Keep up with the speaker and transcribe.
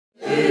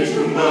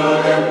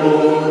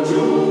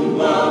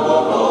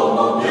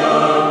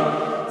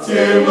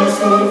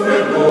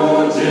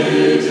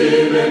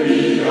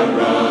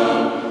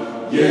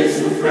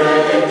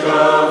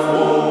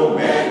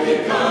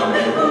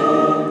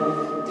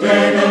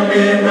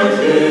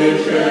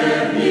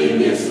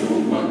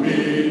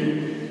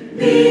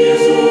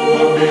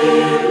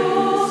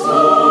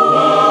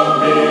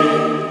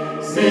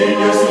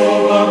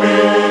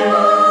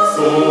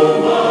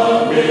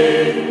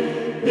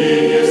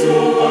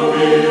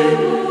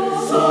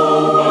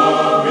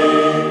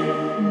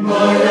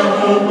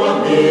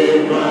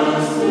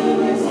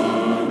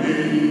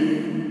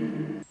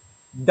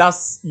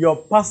Does your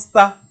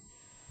pastor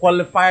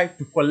qualify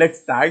to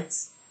collect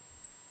tithes?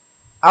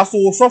 As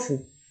also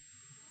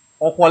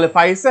or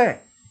qualify say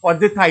or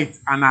the tithe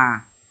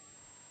and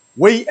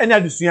we any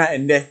addition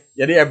and there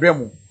yade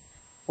ebremu.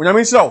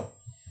 Onyame so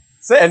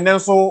say and then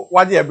so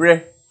what the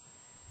ebre.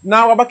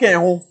 Now wabaka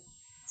ho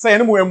say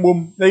any mo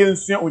embom na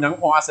yensua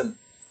Onyankopon asem.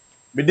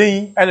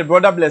 Bedin and the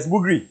brother bless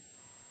bugri.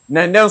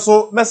 Na and then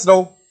so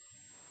mesro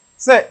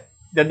say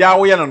the dia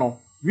wo ye no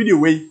video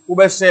we wo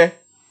be share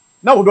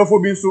na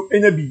wodofo bi nso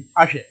enya bi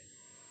ahwe.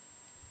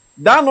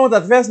 Da no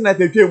that verse na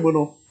tetwem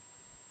no.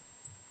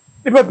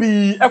 Nipa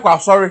bi ekwa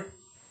sorry.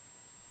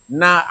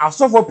 Na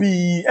asofo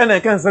pi ena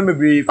eka nsem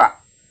bebre fa.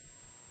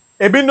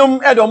 Ebinom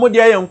e de omode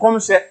ye nkom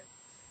hye.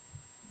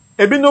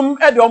 Ebinom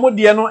e de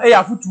omode no e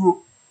ya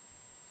futuo.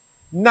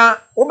 Na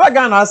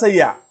obaga na asa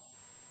ya.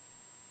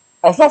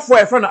 Osofo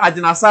e friend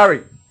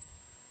Aginasari.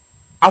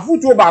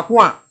 Afutuo ba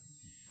ko a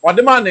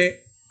odema ne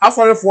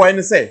asorefo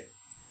ene se.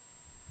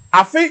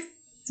 Afi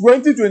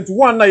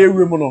 2021 na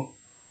yewuremu no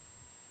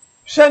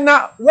hye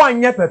na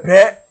wanye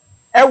pepe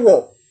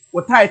ewo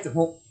wo tithe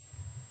ho.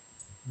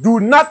 Do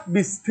not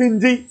be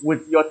stingy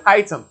with your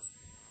tithing.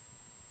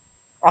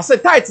 I say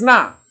tithe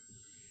na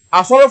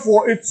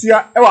asorefo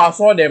etua ewo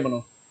asor dem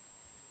no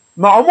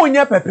ma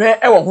omonye pepe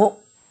ewo ho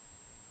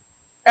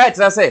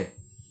tira say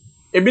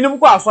ebinim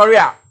kwa asori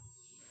a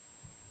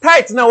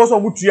tithe na wo so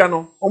mutua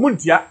no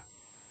omuntia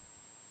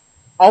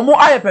omo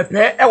aye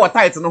pepe ewo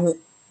tithe no ho.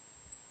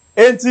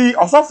 Enti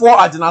osofo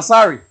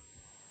Aginasari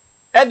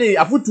edi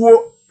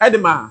afutuo edi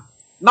ma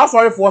na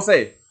sorry for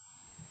say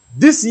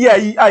this year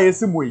yi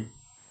ayesimu yi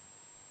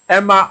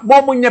ema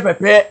momunye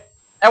pepe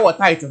ewo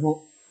tithe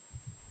ho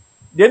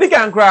de di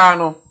kan kra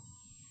no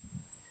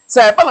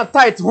say ba na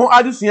tithe ho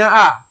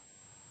adusua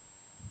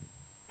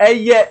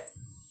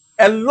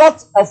a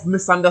lot of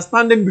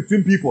misunderstanding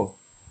between people.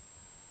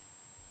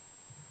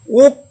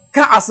 Wo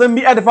ka asem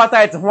bi edi fa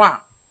tithe ho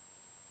a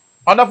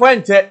odafo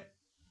enche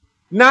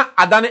na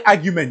adane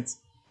argument.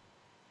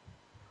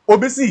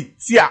 Obisi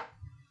tia.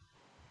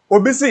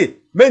 Obisi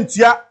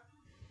mentia.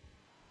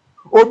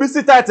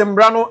 Obisi tithe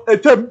mbrano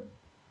etwem.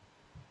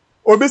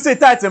 Obisi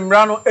tithe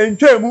mbrano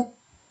entwemu.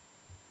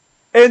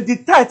 And the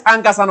tithe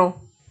ankasa no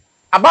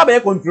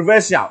ababa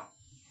controversial.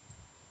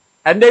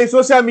 And then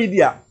social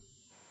media.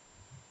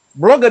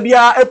 Blogger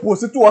bia e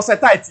post to us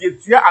tithe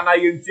yetua ana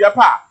yentua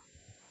pa.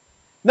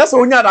 Na so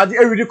onya adaje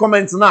e read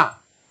comment na.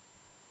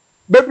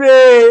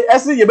 Bebre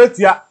ese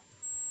yebetua.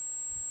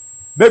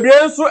 Bebre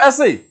nso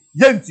ese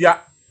yentua.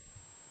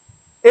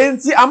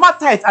 Enti ama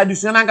tithe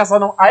addition ankasa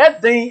no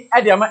ayeden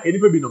e de ama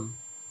enipa binom.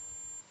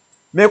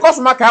 Me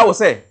kosoma ka wo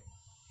say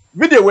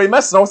video we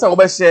mesra wo say wo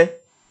be share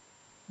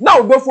na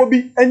odofo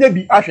bi enya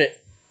bi ahwe.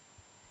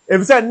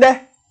 Efise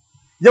nne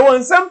ye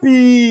won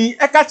sampi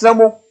e ka kire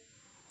mo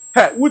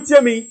he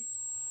wutie mi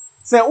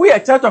say we a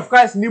Church of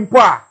Christ ni mpo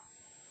a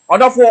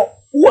odofo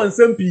won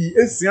sampi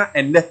esua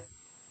enne.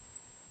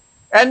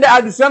 And the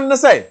addition na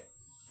say,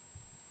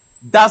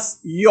 does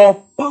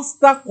your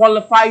pastor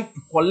qualify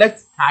to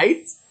collect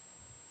tithe?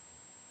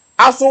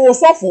 Aso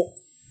osofo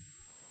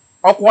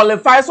or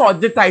qualify so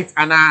the tithe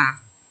ana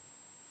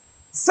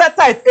set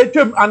tithe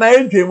etwem ana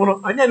entwem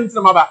no anya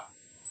ntim aba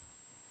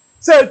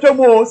say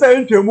etwem say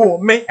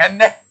entwem me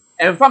enne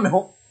emfa me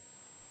ho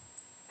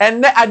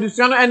enne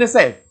addition no ene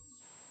say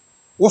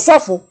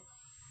osofo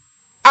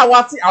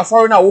awati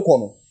asori na wo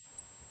kono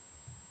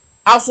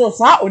aso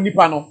sa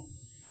onipa no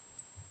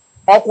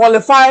or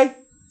qualify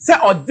say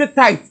or the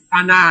tithe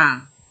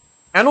ana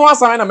eno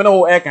asan na me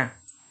no eka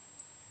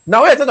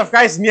na we Church of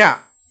Christ near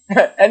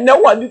and no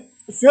one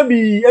sua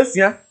bi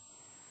esua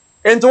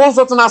ento won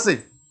so tena se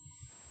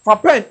fa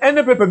pen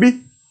ene paper bi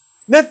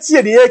na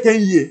tie de eka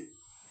yie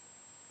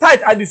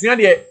tithe addition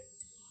de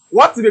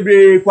what be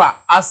be kwa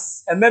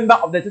as a member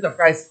of the Church of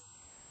Christ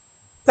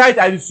tithe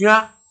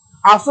addition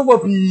asobo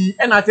pi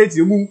ena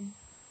tete mu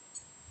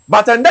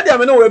but and that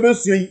me no we be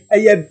sua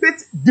yi a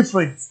bit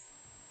different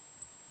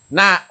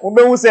na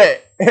obehu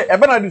se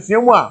ebe na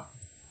addition mu a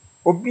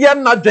obia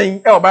na dwen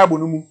e Bible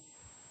no mu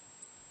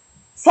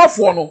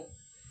sofo no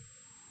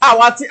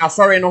awati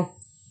asori no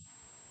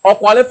or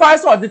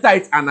qualifies or the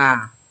tithe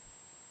ana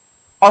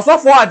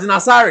osofo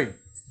Aginasari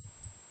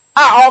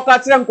o ka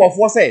kire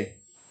nkofo say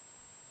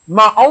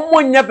ma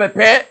omonye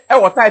pepe e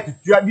wo tithe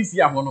tua this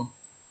year ho no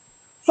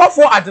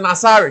sofo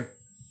Aginasari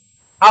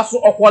aso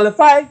or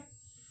qualify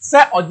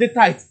say or the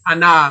tithe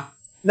ana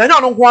na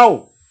nya no nko a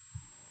o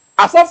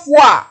asofo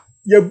a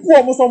ye bu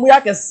omo so mo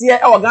ya kese e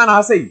Ghana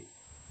ha sei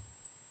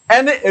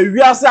ene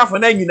ewiase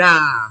afana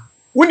nyina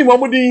woni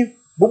mo din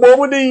bobo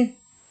mo din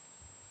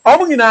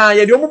omo nyina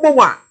ye de omo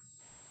bomu a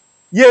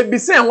ye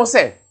bise ho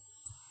se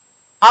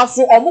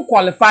aso omo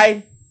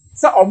qualify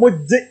se omo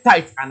de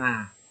tithe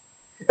ana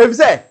if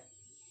say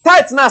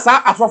tithe na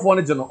sa asofo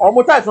no je no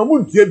omo tithe no mo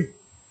ntua bi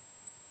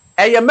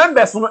eye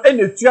members no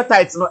ene tua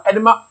tithe no ene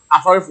ma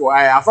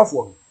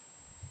asofo no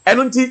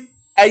eno nti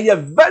eye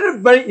very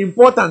very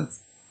important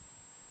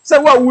se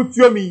wa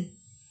wutua mi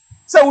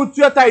se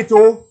wutua tithe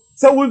o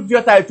se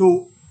wutua tithe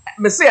o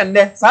me se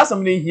enne sa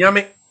asem ne hia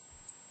me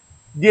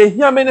de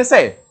hia me ne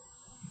se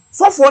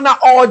sofo na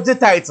all de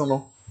tithe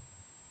no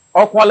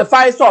or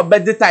qualify so be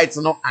de tithe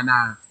no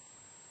ana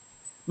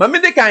ma me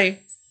de kan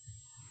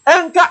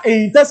enka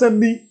intasem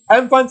bi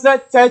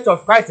enfantile Church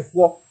of Christ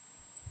for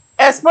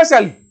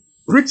especially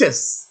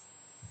preachers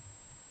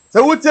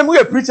so we tell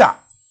a preacher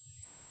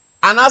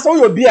and also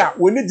you be a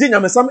we need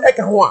nyamesam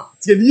eka ho a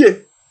tie nie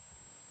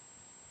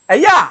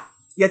eya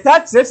ye ta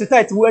church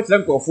tithe wo etre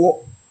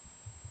nkofo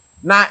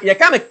na ye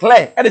kan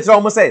clear e de tell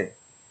almost say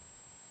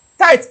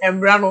tithe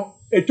embra no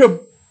etwam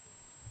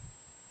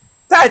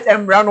tithe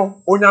embra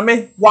no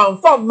onyame wan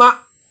fama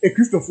e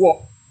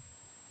Christofo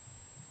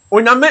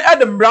onyame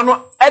edembra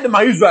no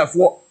edema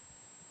Israelfo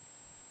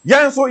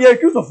yen so ye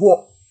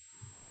Christofo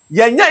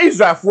yenya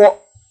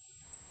Israelfo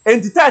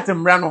enti tithe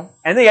mbra no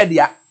ene ye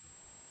dia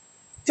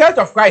Church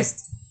of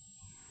Christ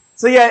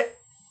so ye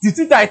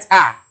tithe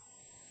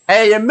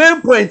ye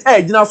main point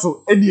gina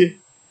so enie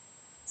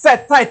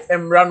set tithe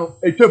mbra no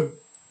etwam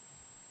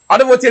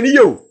adevoti ni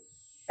yo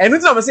enu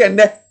ti na me say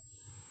enne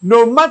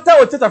no matter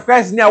what Church of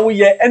Christ ni awo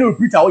ye ene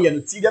preacher awo ye no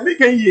ti dem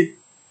kan yie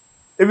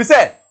if you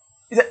say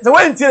the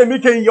way until me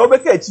kan yie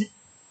obeka achi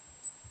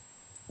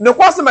ne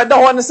kwase me da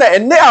ho ne say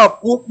enne a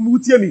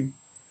mutie mi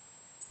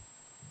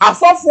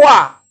asofo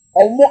a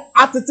omo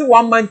atete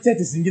one man church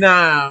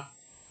singina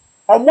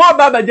omo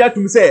ababa dia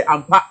tum say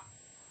ampa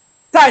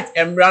tithe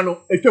embra no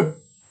etwam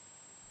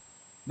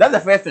that's the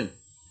first thing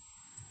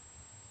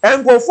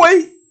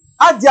engofoi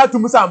adia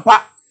tum say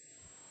ampa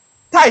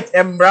tithe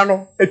embra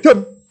no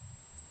etwam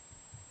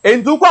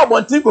endu kwa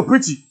bontin ko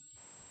preach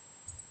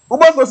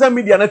ubo social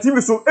media na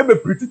TV so ebe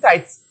preach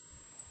tithe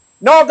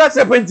na o ga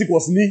chere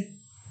Pentecost ni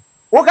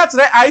o ga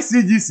chere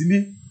ICGC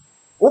ni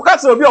o ga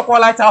chere obi okwa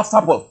Lighthouse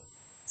Chapel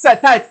say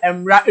tithe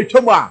embra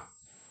etwam a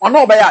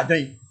ono oba ya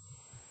adan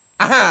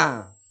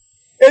aha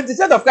enti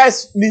Church of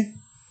Christ ni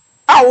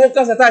a wo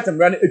ka say tithe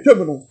embra no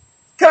etwam no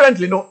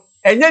currently no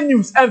enye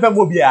news enfam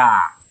obi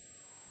a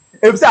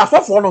e bi say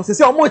asofo no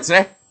se o mo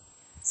chere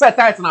say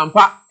tithe na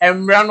mpa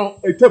embra no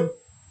etwam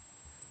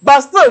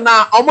but still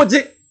na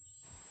omoji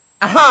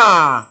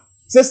aha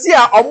se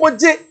sia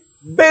omoji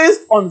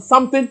based on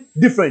something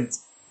different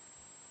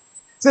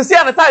se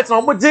sia na tithe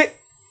na omoji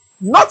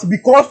not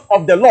because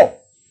of the law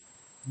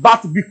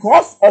but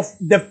because of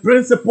the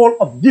principle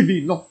of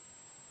giving no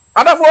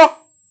therefore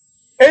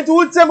enti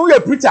wo tem we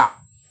preacher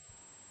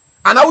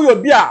ana we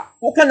obi a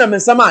wo kana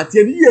mensama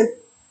atie ni ye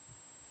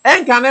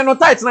enka ne no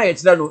tithe na ye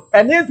kire no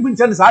ene entu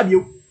nche ne sa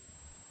bio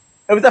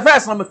e be the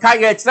first no me ka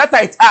ye kire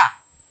tithe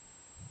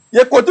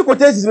ye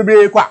kote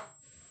sisibre kwa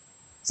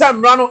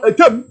samra no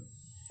etwam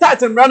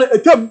tithe mra no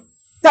etwam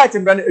tithe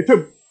mra no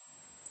etwam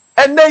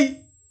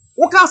enei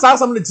wo ka sa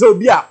asam ne tire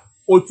obi a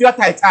otua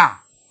tithe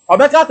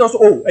obeka to so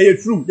oh e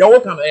true ye wo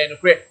kan e no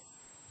kre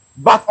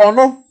but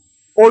ono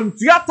on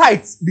tua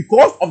tithe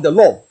because of the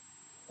law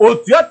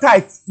otua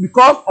tithe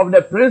because of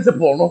the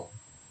principle no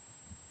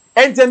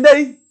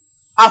entendei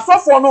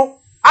asofo no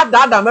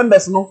ada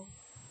members no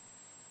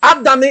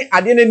adane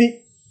ade nani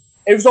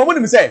if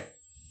someone me say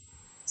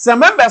some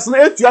members no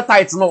etua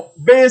tithe no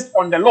based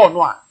on the law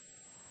no a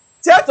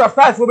Church of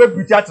Christ will be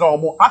preach at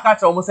omo aka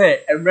che omo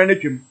say emre na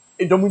twem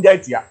edomu dia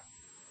tia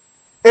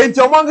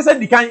enti omo ngese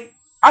dikan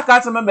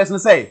aka che members no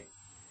say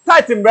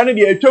tithe emre na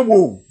dia etwem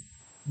o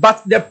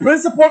but the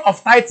principle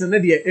of tithe na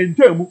dia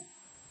entwem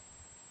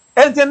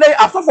enti nei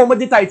asofo mo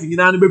di tithe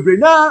nyina no bebre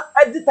na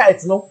edi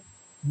tithe no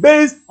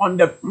based on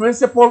the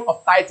principle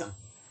of tithing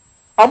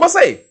omo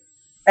say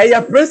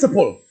eya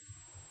principle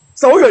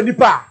so wo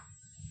nipa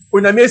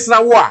onyame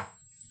sra wo a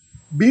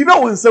bibe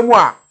won nsemu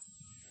a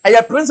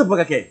aya principle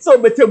kake so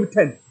betem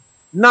 10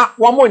 na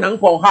wo mo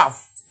nyankon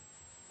half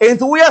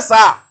enti wo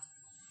yesa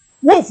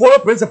wo follow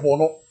principle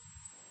no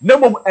na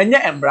mom enye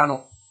embra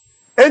no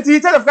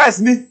enti Church of Christ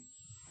ni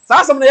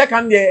sa asem na ye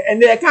kan de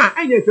ene ye kan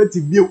enye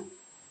effective bio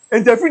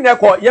enti afri na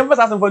ko ye mfa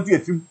sa asem fantu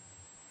etim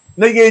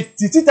na ye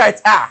titi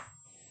tight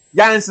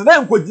ya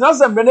nsena nkogina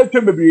asem na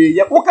twem bebre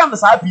ye wo kan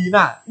sa pi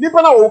na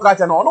nipa na wo ka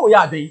cha na ono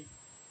ya aden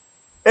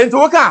enti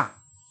wo kan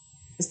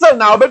still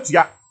now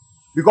betua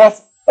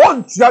because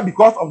on tua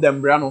because of the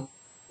embrano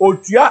or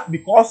tua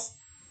because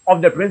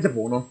of the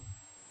principle no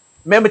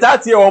me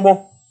that year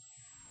omo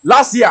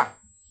last year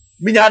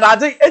minya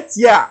dade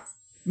etia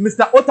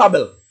Mr.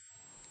 Otabel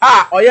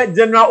oye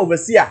general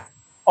overseer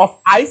of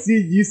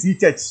ICGC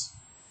Church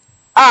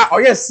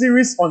oye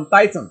series on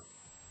Tithing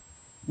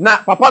na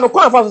papa no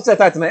kon fa so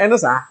Tithing na eno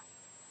sa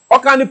o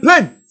kan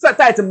plain say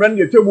Tithing brand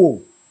dey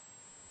twebo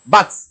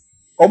but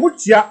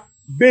omutia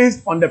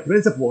based on the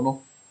principle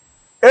no.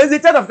 Is the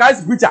Church of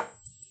Christ preacher.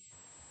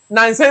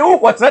 Na say who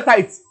what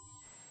tithe.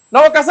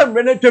 Na wo kasa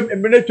mbre na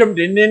twem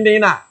de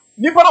na.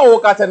 Nipa na wo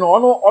kasa no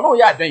ono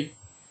ya adwen.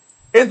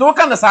 Ento wo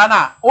kana sa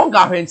na wo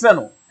nga hwentre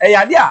no. E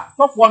yade a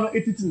tofo no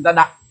etitin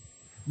dada.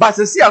 But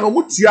say no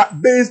mutia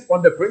based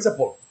on the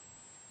principle.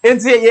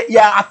 Enti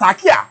ya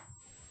attack ya.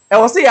 E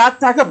wo say ya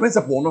attack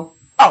principle no.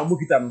 Ah mu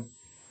kita no.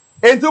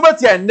 Enti wo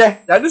betia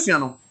nne da dusua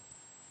no.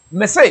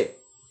 Me say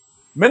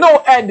me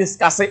no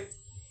discuss it.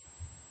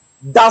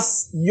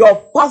 Does your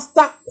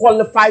pastor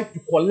qualify to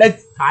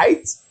collect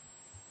tithe?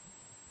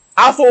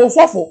 As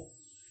also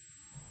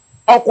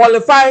or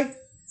qualify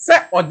say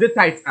or the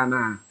tithe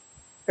ana.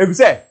 If you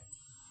say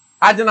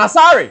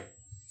Adenasari,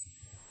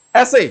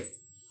 I say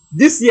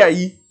this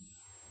year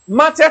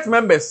my church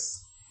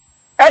members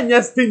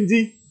enye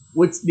stingy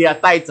with their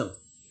title.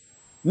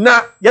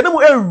 Na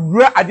yademu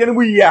ewura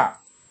adenemu year.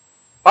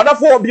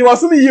 Otherefore be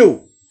wasumi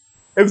you.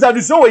 If you say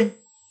do so way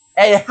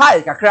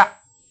high kakra.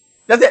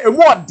 Just a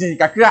more din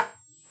kakra.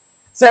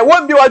 Say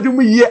one be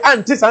wadum ye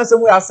anti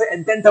sansem we ase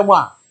ententam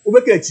a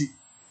obeka echi.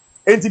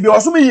 Enti bi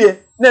osum ye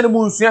na ne mu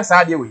nsua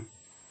sa de we.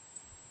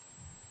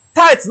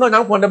 Tithe no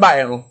nyankon de ba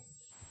e no.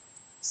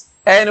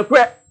 Ne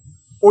kwe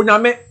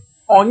onyame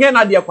onye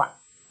na de kwa.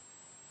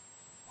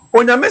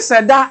 Onyame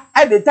seda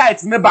e de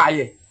tithe ne ba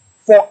ye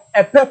for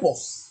a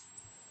purpose.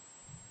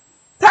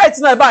 Tithe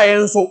na ba ye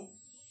nso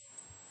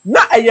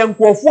na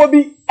eyenkofo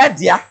bi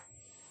edea.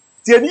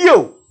 Tieni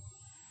yo.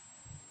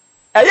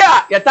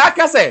 Eya yeta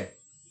ka say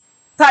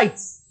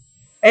tithe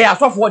eya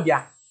asofo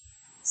dia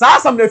sa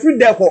asam na fi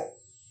de ko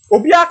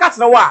obi aka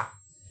tena wa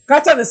ka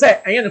tell ne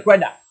say enye ne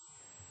kweda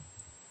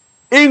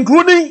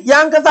including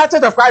young Church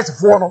of Christ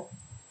for no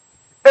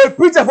a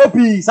preacher for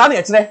peace sa na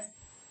e kire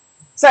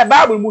say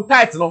Bible mu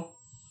tithe no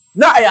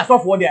na eya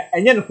asofo dia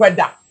enye ne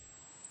kweda.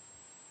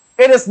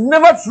 It is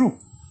never true.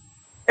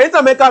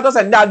 Enta make out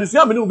say nda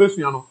adusua me ne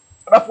obesua no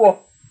therefore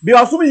be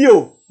asum yi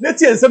o na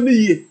tie nsem ne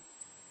yi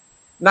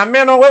na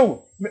me no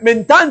wewu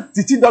mentan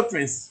titi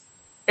doctrines.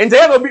 And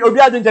there will be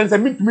obedient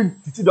and mean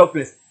titi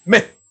doctrines.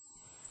 Me.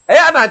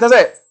 I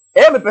say,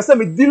 me person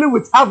me dealing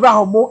with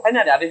Abraham more any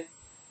other.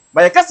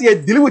 But I can see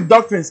dealing with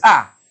doctrines.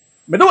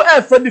 Me don't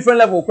have a different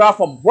level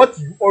from what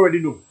you already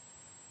know.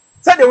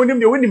 Say they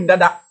win him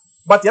dada.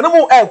 But you know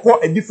more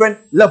a different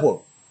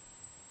level.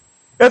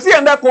 If you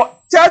end up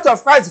Church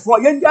of Christ for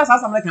young guys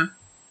as American.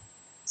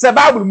 Say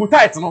Bible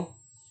mutate no.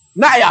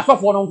 Na I saw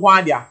for no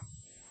kwa dia.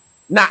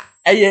 Na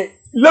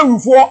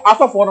lewu for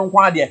aso for no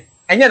kwa dia.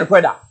 Enye ne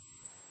kweda.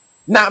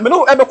 Na me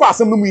no ebe kwa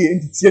asem no mu ye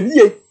ntitie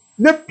niye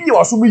na bi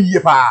oso mu yiye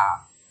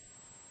pa.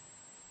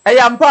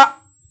 Eyampa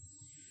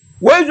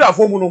weju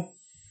afomu no.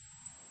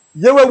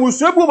 Ye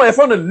wewusuabu ma ye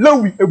fo no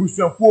Lewi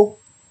ebusuakuo.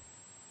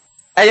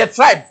 Eye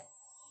tribe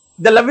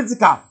the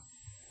Levitical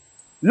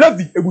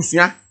Levi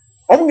ebusua.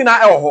 Omu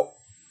nyina e wo ho.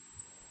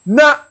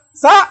 Na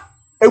sa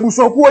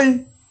ebusuakuo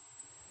yi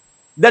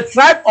the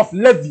tribe of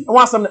Levi,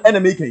 won asem na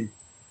make yi.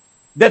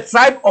 The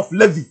tribe of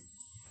Levi.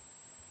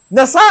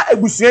 Na sa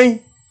ebusua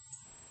yi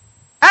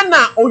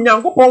ana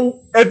onyankopon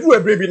edu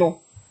ebrebi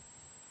no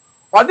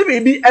ode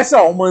bibi ese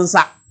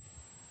omonsa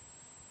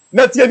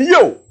na tieni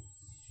yo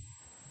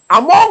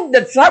among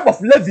the tribe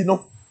of Levi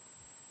no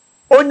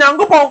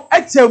onyankopon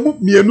eche mu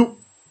mienu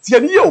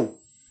tieni yo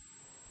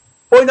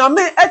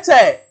onyame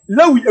eche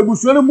Lewi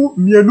ebusuo no mu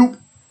mienu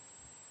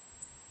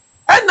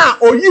ana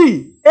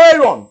oyi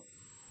Aaron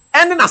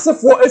ene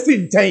nasefo efi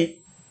nten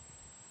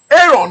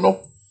Aaron no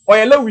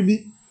oye Lewi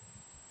ni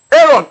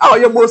Aaron a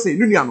oye Mose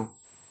nunua no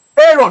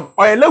Aaron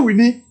oye Lewi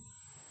ni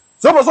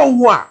so bo so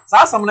hu a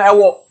sa asam na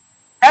ewo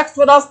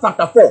Exodus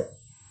chapter 4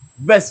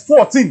 verse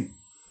 14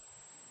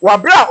 wa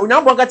bra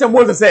onyambo nka che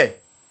Moses say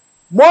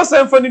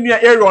Mose mfa ni nua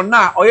Aaron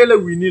na oye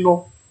Lewi ni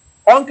no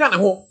onka ne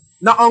ho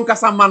na onka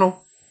sama no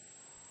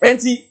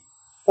enti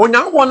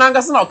onyambo na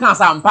ngasa na oka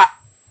sampa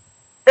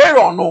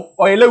Aaron no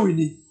oye Lewi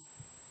ni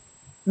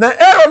na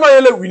Aaron no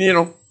oye Lewi ni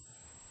no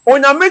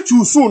onyame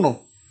chusu no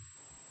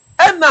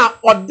ena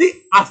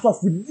odi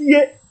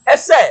asofudie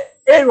ese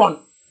Aaron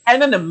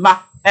ene ne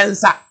mma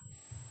ensa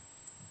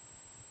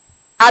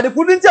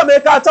adekudi ntia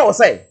meka ata wo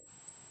say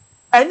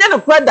enye ne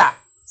kweda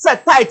se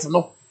tithe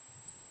no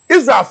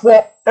Israel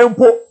for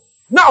empo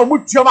na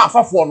omutuam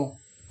afafo no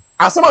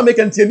asema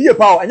meka ntia nie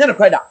pa o enye ne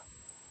kweda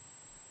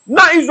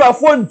na Israel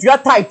for ntua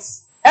tithe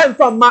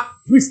emfa ma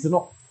priest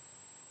no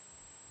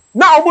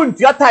na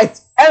omuntua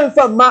tithe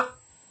emfa ma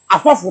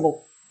afafo no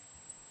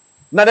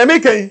na de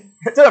meka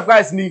Church of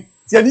Christ ni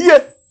tia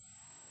nie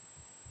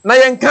na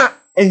yenka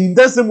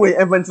ehindasem we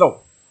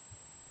eventro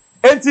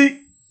enti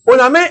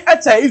oname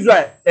echa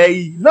Israel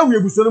Lewi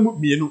ebuso no mu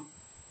mienu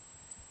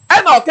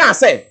e na oka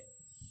say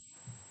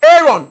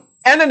Aaron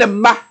ene ne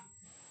mma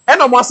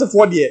ene mo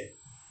asefo de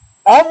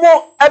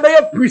omo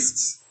ebeye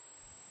priest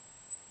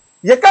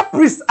yeka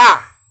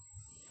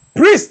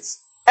priest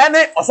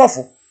ene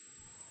osofo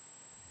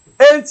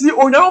enti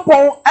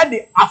onyampon e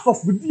de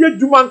asofo die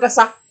adwuma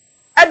nkasa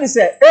e de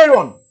say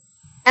Aaron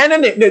ene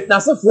ne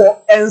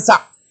nasefo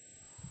ensa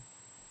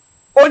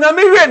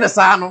onyame hwe ne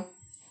saa no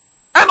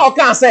ena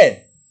oka say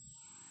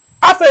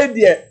After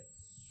the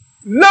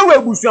Lewe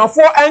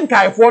busuafo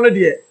enkaifo no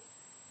de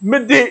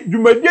me de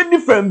dwumadie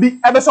different bi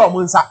ebesa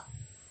omunsa.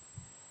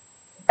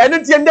 Eno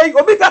tie ndey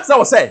obi ka tse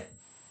wo say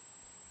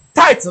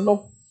tithe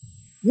no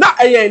na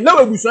eye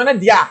lewe busuan na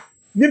de a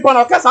nimpa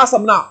na okasa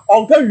asam na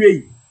onka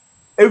wiei.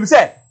 Ebi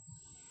say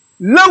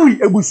lewi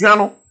ebusuan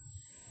no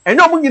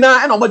enyo mu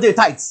nyina na omo de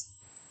tithe.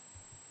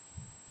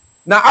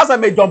 Na asa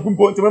me jump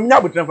mpo ntwe me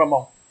nya botre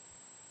fama.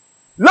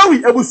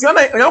 Lewi ebusuan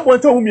na enyo mpo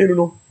ntwe hu mienu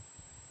no.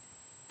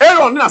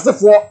 Aaron na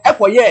asefo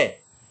ekoye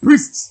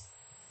priest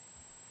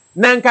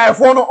na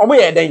nkaifo no omo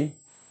ye den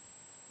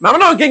mama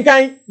na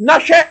nkenkan na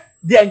hwe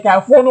de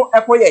nkaifo no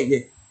ekoye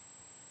ye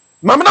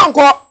mama na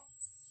nko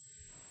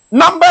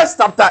Numbers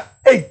chapter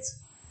 8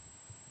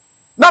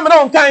 na mama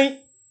na nkan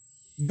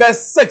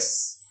verse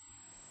 6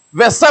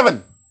 verse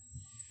 7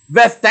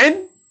 verse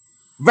 10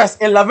 verse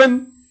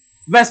 11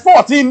 verse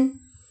 14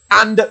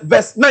 and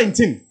verse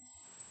 19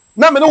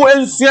 na mama no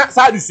ensua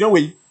sa adusua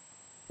we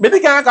me di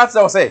kan ka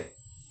say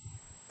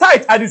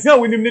tithe adusua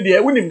winim ni de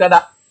winim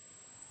dada.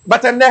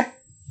 But enne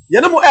ye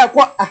no mo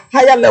a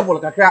higher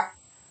level kakra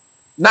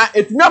na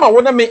etumi ama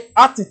wona me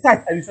at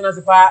tithe additional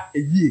sefa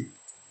eyie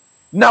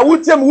na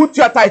wutem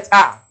wutua tithe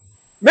a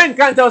men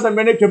kan tell some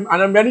men twem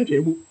and men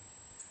twemu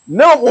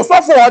na wo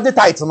so for the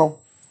tithe no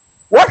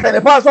what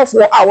the pass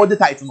for a the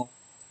tithe no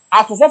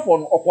aso for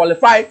no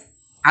qualify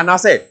and I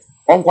said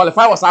on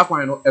qualify was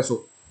akwan no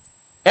eso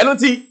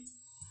enoti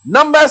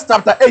Numbers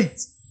chapter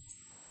 8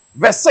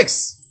 verse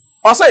 6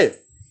 I say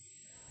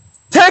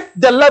take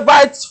the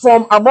Levites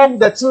from among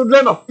the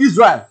children of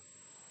Israel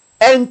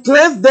and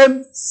cleanse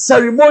them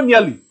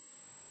ceremonially.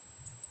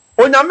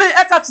 Onyame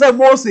ekatre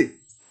Mose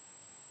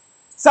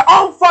sa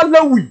onfa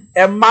Lewi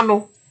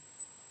emano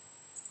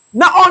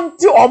na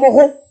onti omo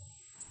ho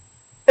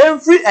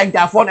emfri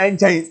engafon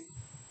enchen.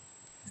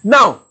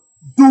 Now,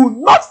 do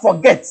not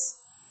forget.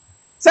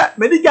 Say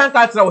many can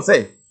katre wo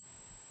say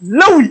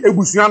Lewi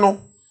ebusua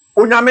no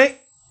onyame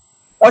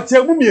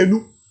ochemu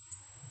mienu.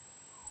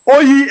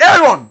 Oyi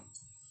Aaron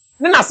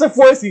na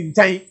sefo esi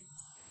nchen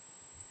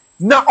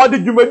na odi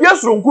dwumadie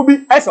soronku bi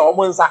ese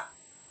omonsa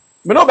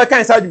me no be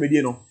kan sa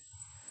dwumadie no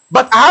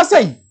but I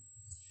say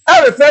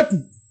I refer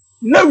to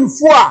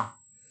lewifo a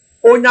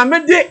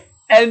onyame de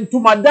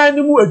entumadan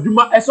ni mu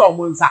adwuma ese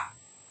omonsa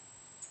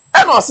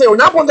e no say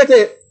onyapon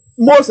kete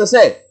Moses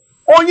say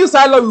onyi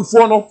sa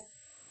lewifo no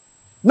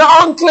na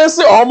on cleanse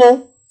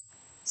omo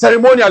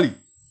ceremonially.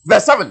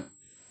 Verse 7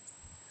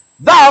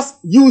 thus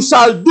you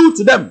shall do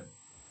to them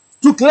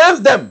to cleanse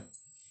them.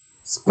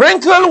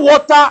 Sprinkle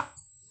water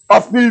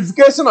of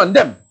purification on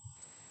them,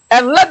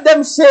 and let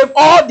them shave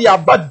all their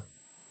body,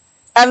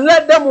 and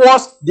let them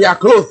wash their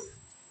clothes,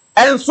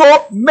 and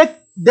so make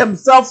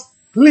themselves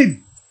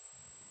clean.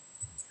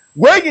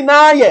 Where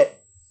na ye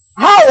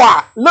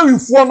how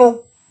lewifo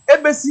no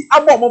ebesi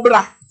abo mo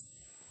bra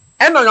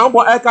and on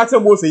your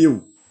ekate Mose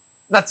you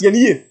na tie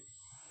niye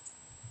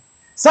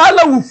sa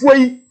lewifo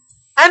yi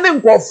ene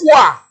nkofo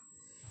a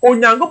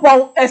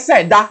onyankopon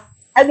eseda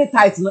ene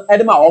title no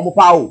edema omo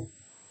pa o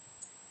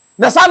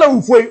na sala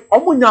ufoi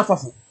omunya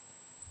afafo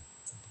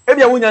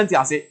ebia wonya nti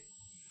ase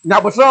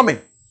na botro me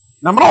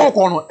na mra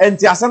ko no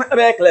enti ase na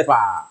ebe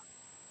klepa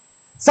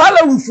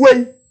sala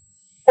ufoi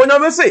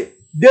onyame say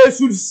they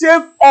should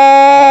shave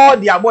all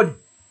their body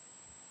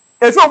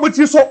efi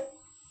omuti so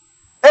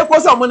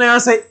ekwoso omuna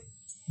ase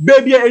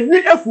baby enwi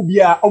efu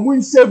bia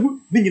omun shave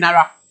ni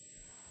nyinara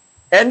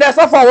and that's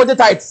for what the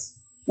tithes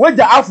with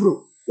the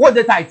afro what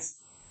the tithes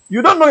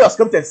you don't know your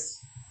scriptures.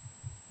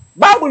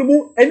 Bible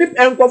mu any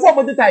enkwofo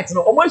mo the tithe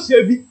no omo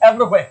shave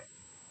everywhere.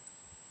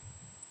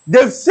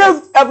 They've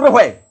saved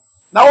everywhere.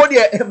 Now what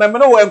the me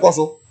no wo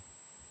enkoso.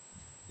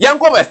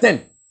 Yanko verse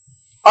 10.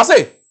 I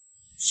say,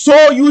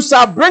 so you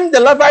shall bring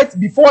the Levites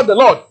before the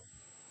Lord,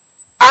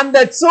 and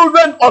the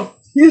children of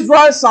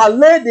Israel shall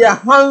lay their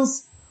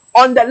hands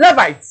on the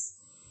Levites.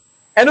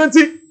 And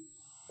until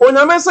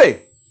onyame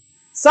say,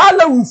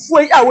 sala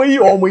ufuai aweyi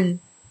omo yi.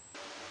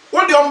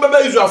 What the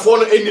ombebe Israel for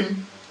no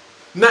enim.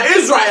 Na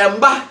Israel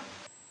mba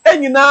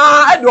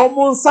enyina ede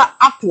omo nsa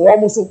ato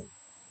omo so.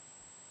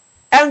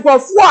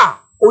 Enkofo a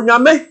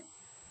onyame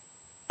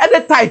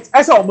ede tithe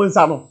ese omo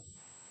nsa no.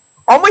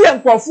 Omo ye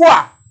enkofo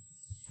a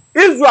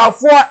Israel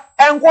for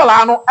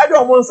enkola no ede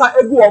omo nsa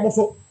egu omo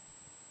so.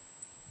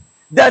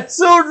 The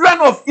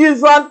children of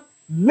Israel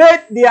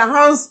laid their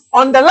hands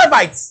on the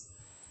Levites.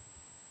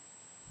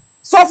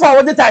 So far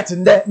what the tithe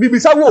in there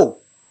bibisa wo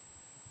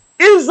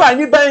Israel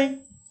ni ben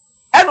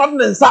eno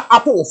de nsa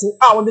ato so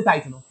a what the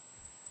tithe no.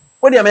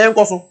 What the man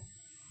so?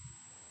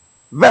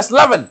 Verse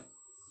 11.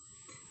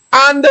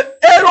 And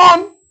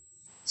Aaron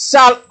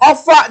shall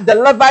offer the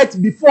Levites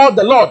before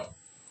the Lord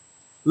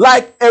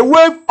like a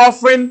wave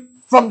offering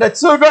from the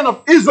children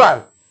of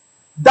Israel,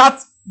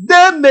 that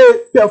they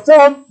may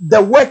perform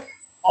the work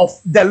of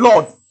the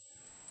Lord.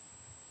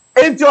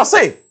 And you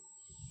say,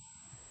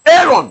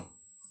 Aaron,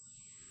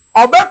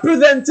 obe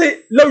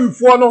presente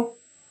lewifo no,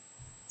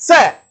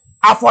 say,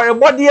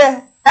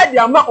 aforebode e de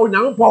ama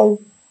onyankopon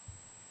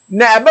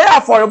na ebe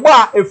aforebo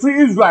a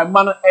efri Israel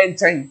man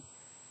enten.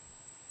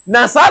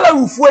 Na sala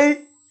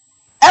ufuei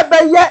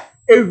ebeye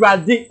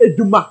Ewurade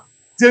eduma.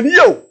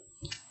 Teniyo.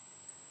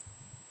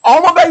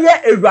 Omo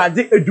beye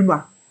Ewurade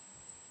eduma.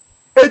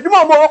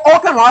 Eduma mo all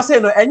can I say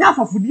no enya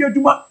afofudi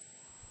eduma.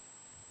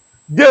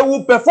 They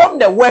will perform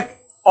the work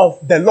of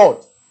the Lord.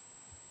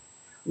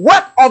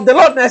 Work of the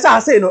Lord, I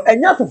say no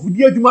enya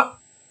afofudi eduma.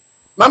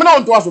 Mama na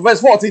on to us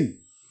verse 14.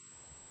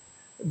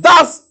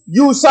 Thus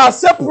you shall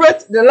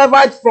separate the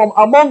Levites from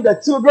among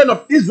the children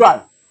of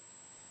Israel,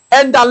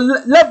 and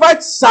the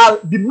Levites shall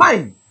be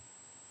mine.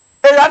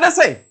 Ewurade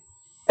say,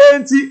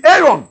 enti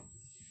Aaron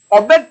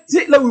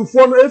obeti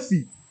Lewifo no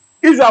efi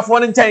Israel fo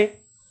no nchen.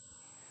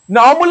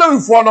 Na omo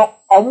Lewifo no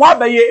omo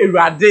abaye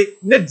Ewurade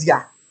ne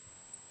dia.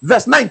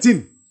 Verse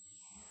 19.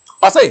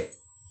 I say,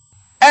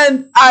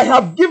 and I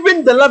have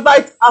given the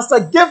Levites as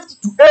a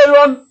gift to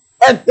Aaron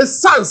and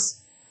his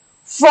sons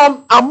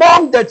from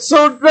among the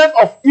children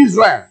of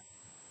Israel,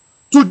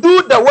 to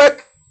do the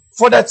work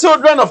for the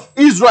children of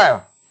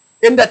Israel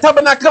in the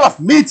tabernacle of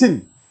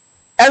meeting,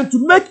 and to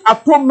make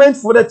atonement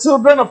for the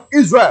children of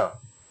Israel,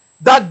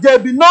 that there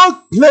be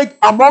no plague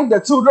among the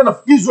children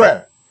of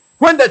Israel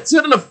when the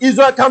children of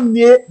Israel come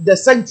near the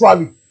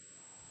sanctuary.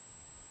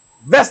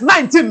 Verse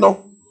 19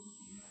 no.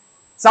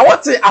 So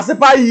what say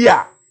asepa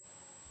here?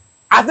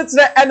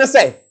 Atetre ene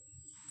say,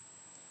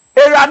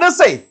 Ewurade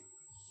say,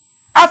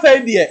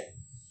 afei de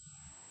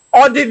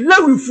or the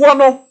Lewifo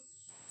no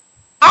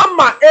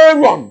ama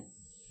Aaron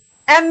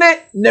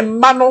ene ne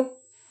mma no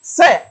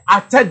say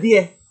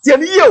atade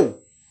tieni yo.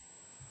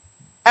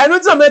 Enu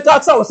to make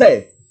out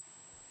say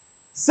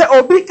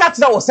obi catch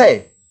that was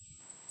say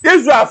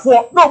Israel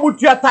for no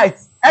mutua tithe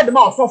e de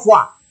ma osofo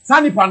a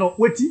sanipa no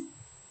weti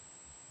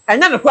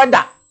enya ne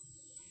kwada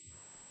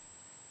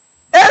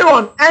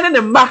Aaron ene ne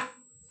mma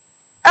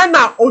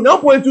ena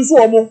onampo etu so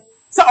omo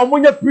say omo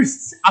nya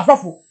priest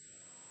asofo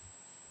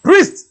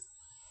priest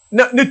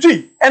ne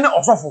twi ene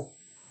osofo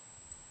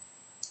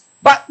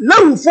but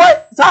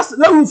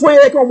Lewifo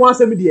ye ka omo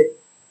asem de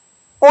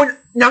o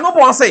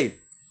nyankopon say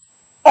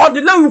or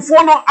the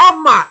Lewifo no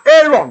ama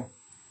Aaron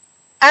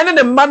ene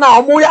ne mma na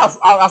omo ya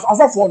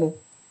asofo no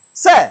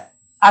say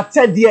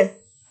atede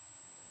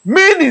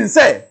meaning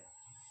say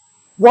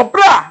wo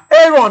bra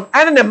Aaron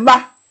ene ne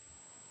mma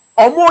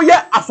omo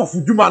ya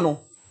asofo dwuma no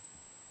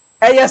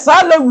eye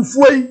sa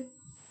Lewifo yi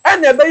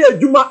ene ebe ya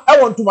dwuma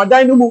e won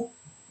tomadan no mu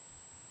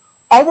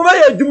omo be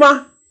ya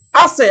dwuma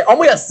ase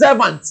omo ya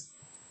servant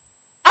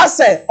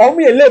ase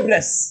omo ya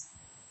laborers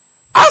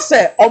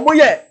ase omo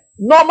ya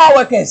normal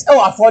workers e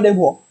wa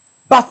affordable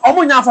but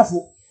omo nya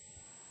afafo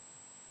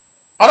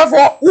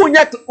therefore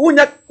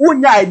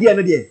unya idea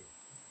no there.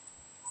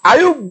 Are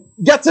you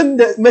getting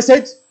the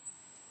message?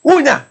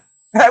 Unya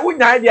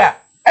idea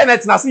and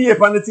it's na see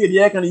penalty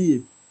the can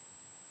hear.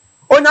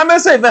 Onya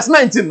say verse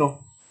 19 no.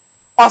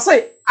 Or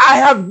say I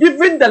have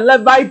given the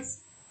Levites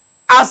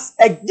as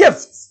a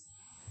gift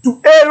to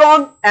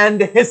Aaron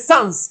and his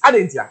sons.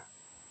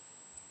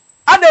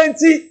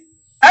 Adenti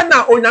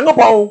ena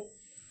onyankopon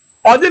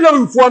or the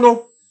Lewifo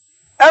no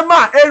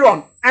ema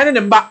Aaron ene ne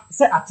mba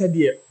say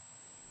atede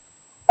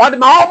or the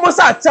ma almost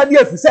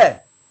atede fi say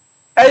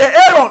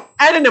Aaron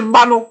ene ne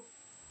mba no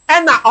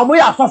ena omo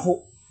ya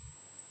asofo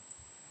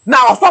na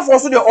asofo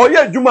so de oye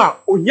adwuma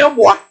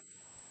onyamboa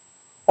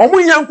omo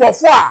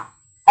yankofo a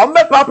omo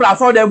be papra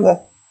so de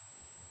bo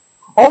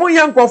omo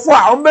yankofo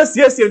a omo be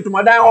siesie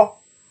ntomadan ho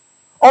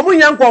omo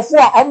yankofo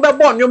a omo be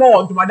bo nyomo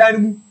won ntomadan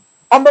mu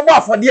omo be bo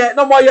afode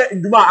na mo ye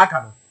adwuma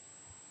aka no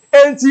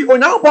enti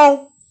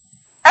onyankopon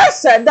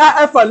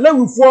eseda efa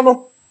Lewifo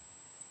no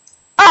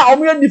a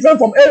omo ye different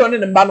from Aaron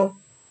ne mba no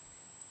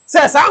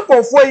say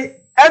sankofo yi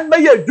embe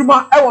ye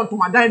adwuma e won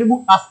tomadan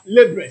mu as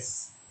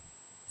laborers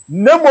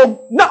nemom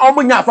na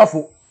omo nya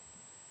afafo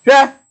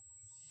hwe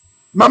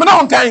mama na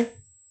onkan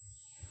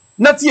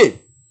na tie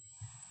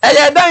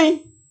eye dan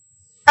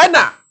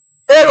ena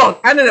Aaron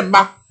ene ne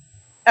mba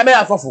ebe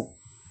afafo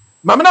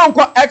mama na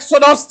onko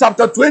Exodus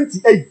chapter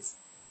 28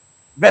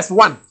 verse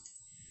 1.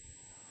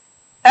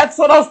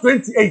 Exodus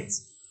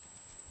 28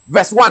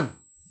 verse 1.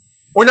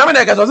 Onyame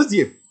na gazo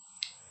tie.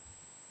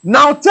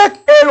 Now take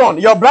Aaron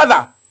your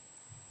brother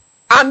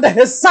and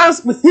his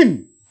sons with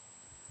him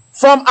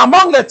from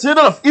among the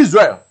children of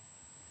Israel,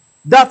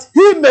 that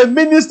he may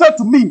minister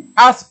to me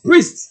as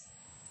priest.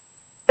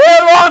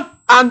 Aaron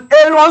and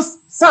Aaron's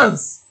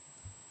sons,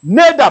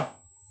 Nadab,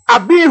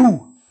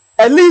 Abihu,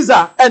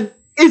 Eleazar, and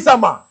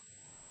Ithamar.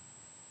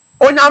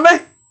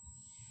 Onyame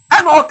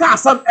and all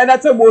kasam and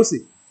at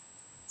Moses.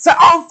 Say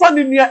on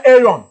funny near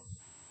Aaron.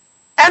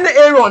 And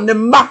Aaron the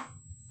ma.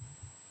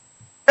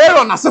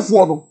 Aaron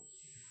asefo no.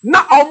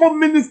 Na omo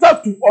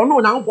minister to ono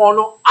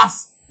nyankopon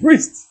as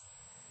priest.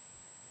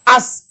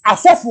 As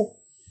asofo.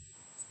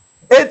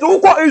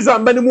 Etu ko Israel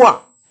mbanimu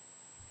a.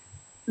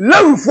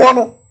 Lewifo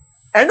no.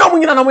 Enyo mo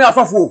nyina na mo ya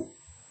asofo.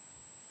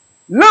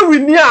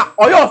 Lewini a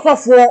oyo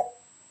asofo.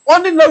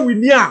 Oni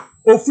lewini a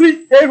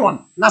ofri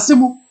Aaron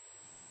nasemu.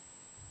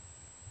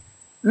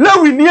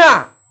 Lewini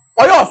a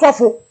oyo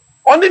asofo.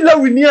 Oni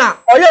lewini a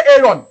oyo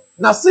Aaron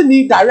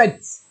nasini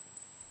direct.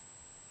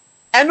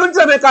 Enu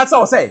nje make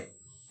out say.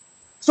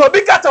 So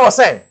big cat was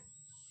say,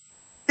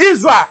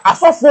 Israel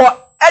asofo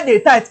e dey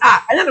tithe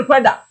enya ne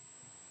kweda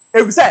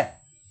ebi say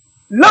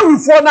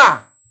lawifo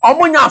na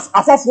omunya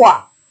asofo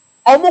a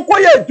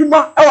omukoye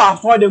adwuma e wa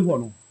aso dem ho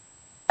no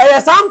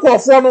eye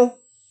sankofo no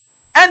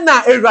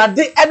enna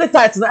Ewurade e dey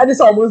tithe na e dey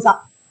say omunsa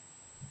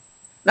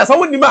na so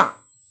wonima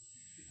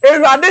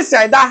Ewurade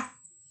saida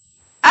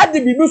ade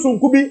bibi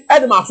sunku bi e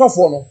dey ma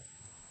asofo no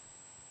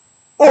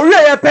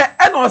owie ye pe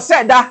e na o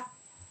saida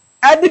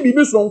ade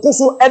bibi sunku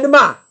so e dey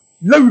ma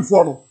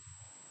lawifo no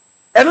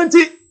eno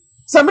nti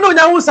se me no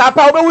nya hu sa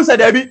pa obewu se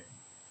da bi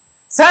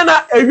se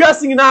na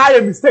ewiase nyina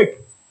aye mistake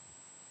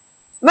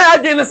na ya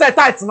gene say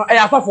tithe no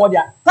eya afafo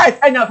dia tithe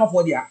enya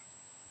afafo dia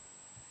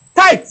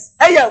tithe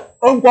eya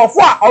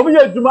onkofo a omo ye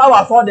adwuma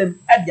wa so dem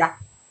edia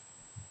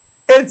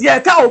enti e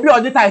ka obi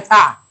odi tithe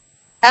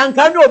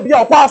enka ni obi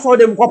okwa so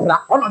dem kopra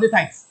ono odi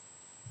tithe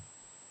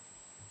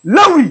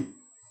lawi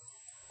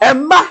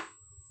emma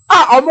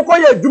omo ko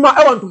ye adwuma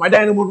e won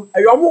tomadan no mu no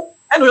eyomo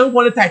eno ye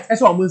nko ni tithe e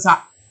so omo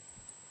nsa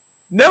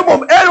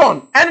Nemom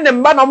Aaron and the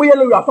man of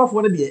yellow after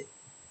for the day.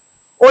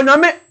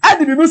 Onyame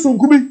adi bibi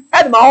sunkubi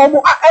edi ma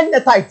homo and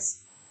the tithes.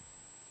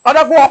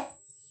 Therefore,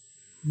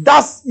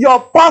 does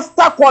your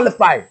pastor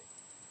qualify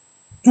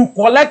to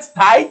collect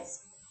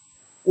tithes?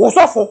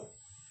 Osofo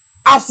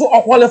aso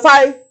or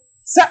qualify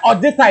say or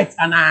the tithes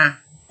ana.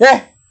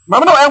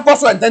 Mama no enko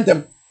so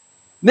ententem.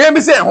 Na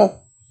emi say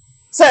ho.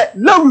 Say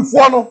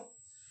lawifo no.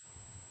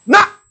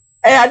 Na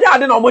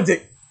ade na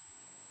omoje.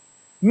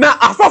 Na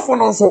asofo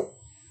no so.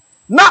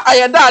 Na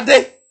ayeda ade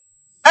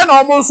e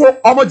na omo nso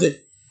omoje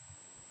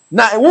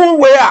na one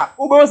way a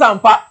ube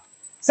sampa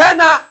say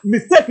na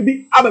mistake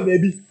bi aba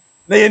baby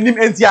na yenim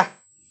entia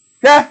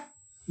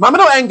mama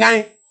no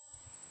enkan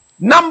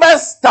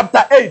Numbers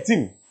chapter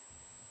 18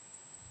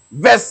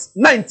 verse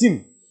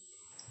 19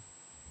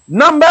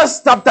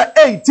 Numbers chapter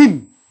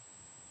 18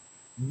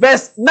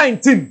 verse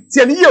 19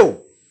 tieni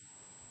yo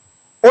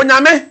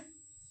onyame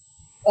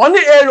oni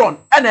Aaron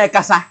e na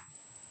ekasa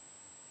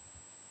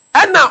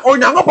e na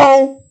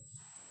onyankopon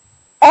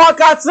o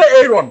ka tre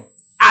Aaron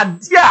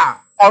adia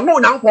ono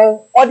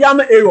nyankopon o dia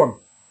ma Aaron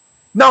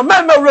na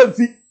mema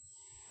remfi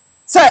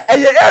say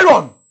eye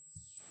Aaron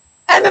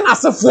ene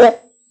nasefo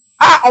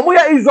omo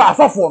ya Israel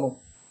asofo no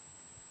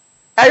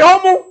eye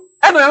omo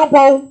ene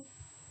nyankopon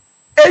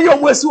eye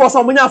omo esi wo so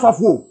omo nya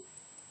asofo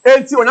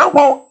enti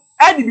onyankopon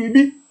e di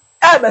bibi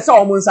e be say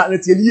omo nsa na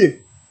tielie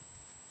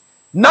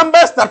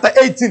Numbers chapter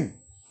 18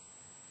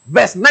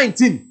 verse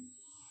 19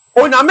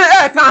 onyame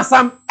e ka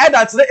asam e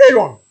da tre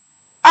Aaron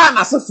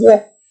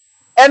nasefo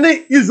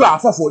any Israel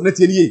for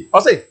Netinie. I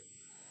say,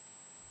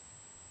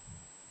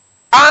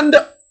 and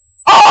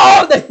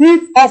all the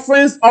heat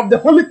offerings of the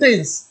holy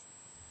things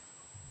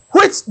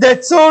which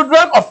the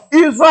children of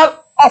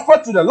Israel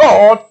offer to the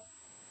Lord,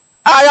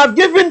 I have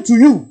given to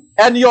you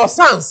and your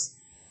sons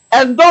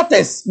and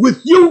daughters with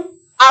you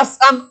as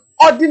an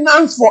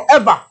ordinance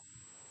forever.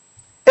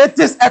 It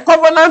is a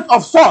covenant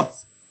of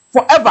sorts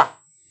forever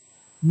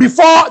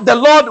before the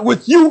Lord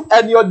with you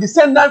and your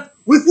descendants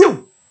with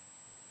you.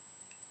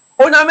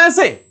 Onyame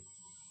say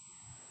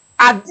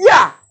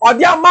adia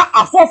odiama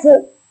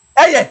afofo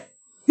eye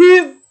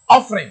heave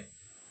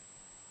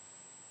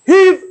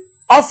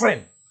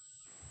offering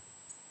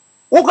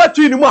woka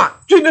twini mu a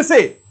twini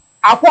say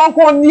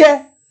akwankon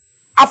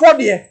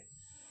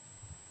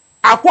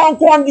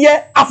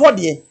de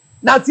afode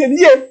na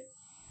tieniye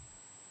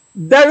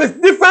there is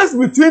difference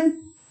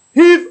between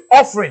heave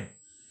offering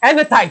and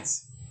the tithe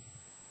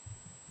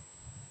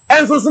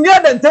and so sunya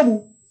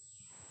dentemu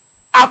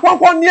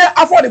akwankon ne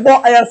afode bo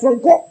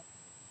ayasonko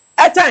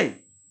etan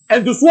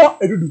enduso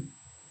edudu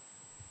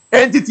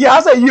entity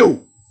asa yio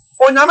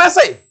onyame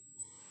say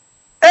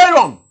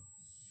Aaron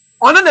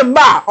ono ne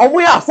mba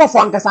omo ya afofo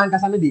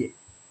ankasa ne de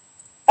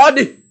o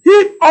de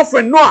heave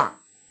offering no a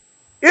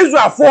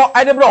Israel for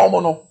edebra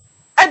omo no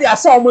e de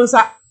asa omo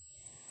nsa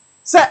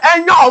say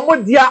enya omo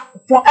dia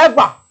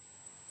forever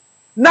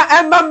na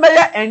emba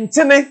meye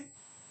entene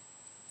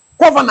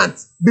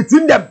covenant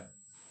between them.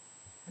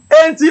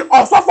 Enti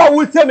osofo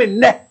wuteme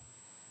nne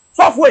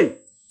sofo e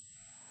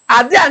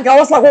ade anka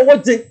wosa ko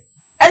woje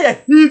eye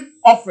heave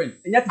offering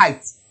enye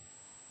tithe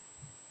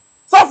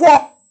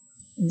sofo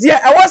die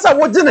e wosa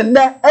woje ne nne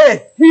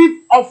eye heave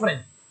offering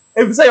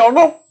efise yo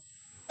no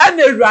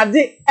ene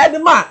Ewurade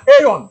edema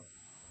Aaron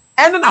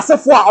ene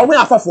nasefo a omo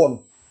asofo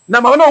no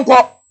na mama no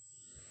nko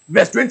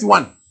verse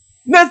 21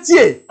 na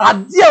tie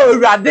ade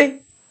Ewurade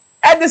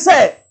ede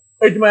se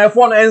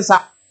edwumayefo no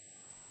ensa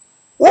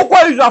wo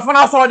ko Israel fo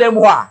na so dem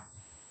ho a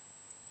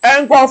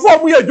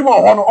enkofo mu ye adwuma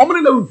ho no omo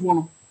ne lawifo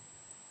no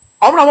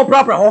omo na mo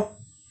prapra ho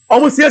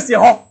omo siesie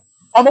ho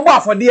omo bo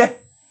afode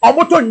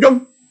omo to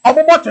ndom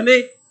omo bo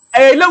tone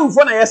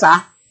lawifo na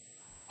yesa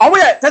omo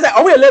ye tete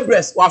omo ye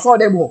laborers wa so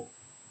dem ho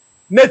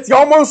neti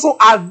omo nso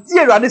ade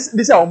Ewurade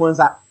di se omo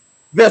nsa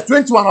verse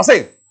 21 I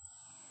say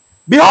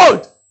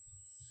behold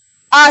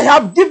I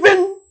have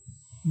given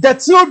the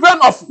children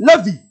of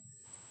Levi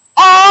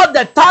all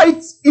the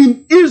tithes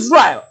in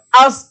Israel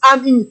as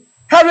an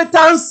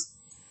inheritance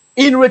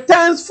in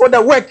returns for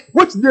the work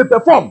which they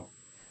perform,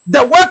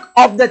 the work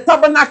of the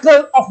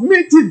tabernacle of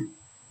meeting.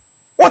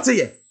 what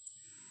ye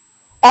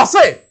or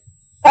say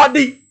or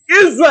the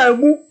Israel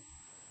mu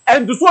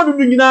and to so do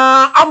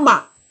nyina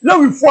ama na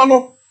we fo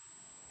no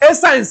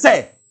esan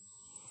say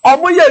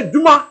omo ye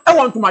adwuma e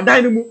won to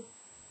madan mu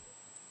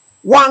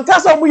wan ka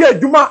so omo ye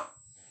adwuma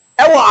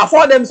e won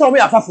afford them so omo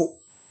ye afafo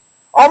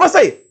omo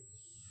say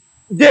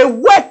they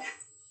work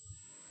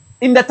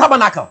in the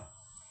tabernacle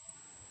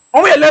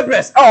omo ye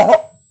laborers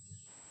oh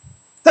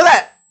so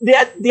that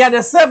they are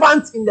the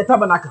servants in the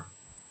tabernacle.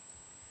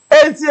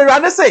 And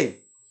Tirana say,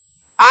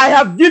 I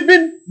have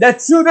given the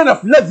children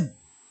of Levi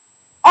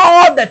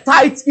all the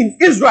tithes in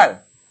Israel.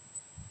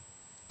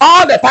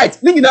 All the tithes.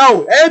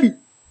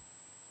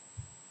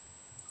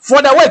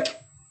 For the work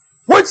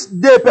which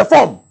they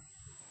perform.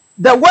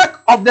 The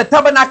work of the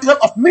tabernacle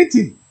of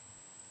meeting.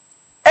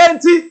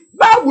 And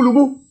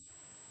Babulubu.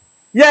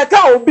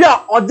 Yeka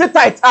obia or the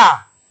tithe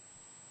are.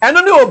 And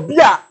only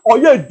obia or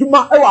ye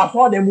duma ewa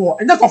for them more.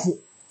 And that's awful.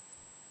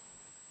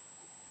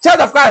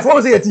 Child of Christ, what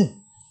was it?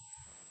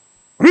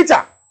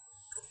 Peter,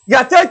 you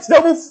take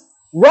them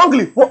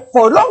wrongly for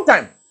a long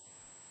time.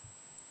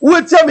 Who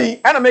will tell me,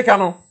 and I make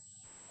no.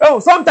 Oh,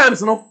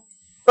 sometimes no.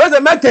 There's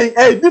a making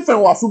a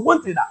different was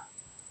wanted that.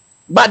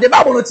 But the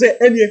Bible not say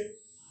any.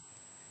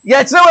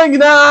 Yet no one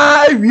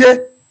na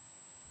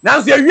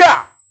now say we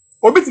are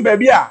obiti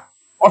baby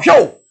or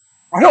show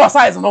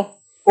size no.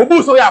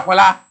 Obu so ya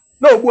kwala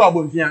na obu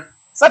abonfia.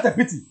 Such a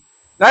pity.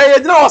 Na ye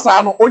dina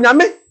osa no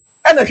onyame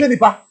e na hwe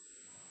nipa.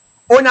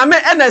 Onyame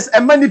NS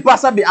and many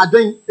pastor be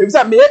adwin. If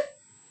say me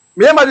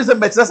ma do say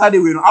better side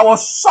we no. I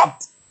was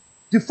shocked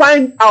to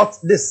find out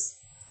this.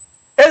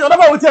 And other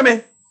will tell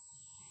me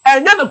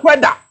enya no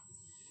kweda.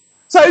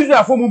 So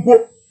Israel for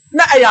mumpo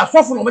na e ya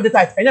asofo no me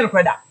tithe enya no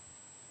kweda.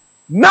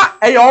 Na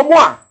e ya omo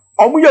a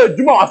omo ya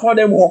adwuma afọ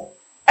dem ho.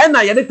 E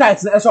na ye de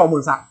tithe na e so omo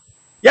nsa.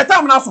 Ye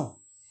tam na so.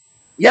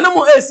 Ye no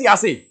mo esi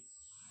ase.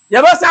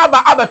 Ye ba say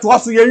aba to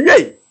so ye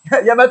wie.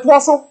 Ye ba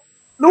to so.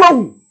 No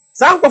wahu.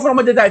 San kwofo no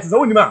me tithe so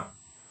wonima.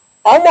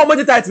 Omo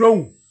de title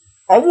on.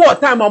 Omo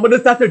time omo de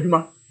start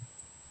adwuma.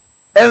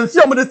 Enfi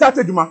omo de start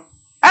adwuma.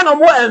 And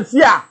omo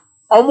enfi a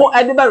omo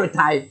e de be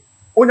retire.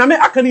 Onyame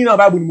akani na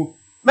Bible mu.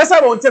 Mesa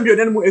ba ontem bi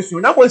odan mu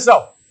esu. Na ko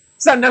sraw.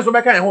 Say na so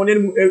be kan ho ne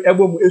mu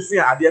ebo mu esu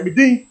a ade. Me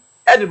din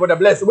e de the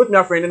bless. With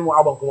me friend ne mu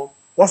abon ko.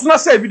 Was na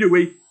say video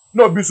we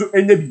na obi so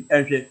enya bi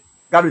enhwe.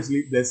 God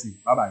will bless you.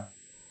 Bye bye.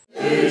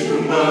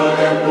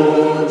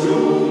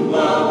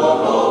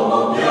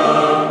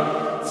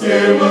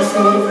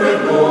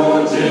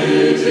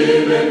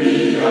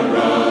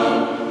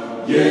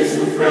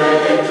 Yesu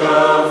frère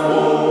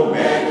trafo,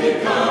 mais qui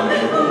camé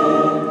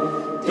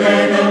vous,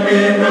 t'es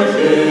nommé,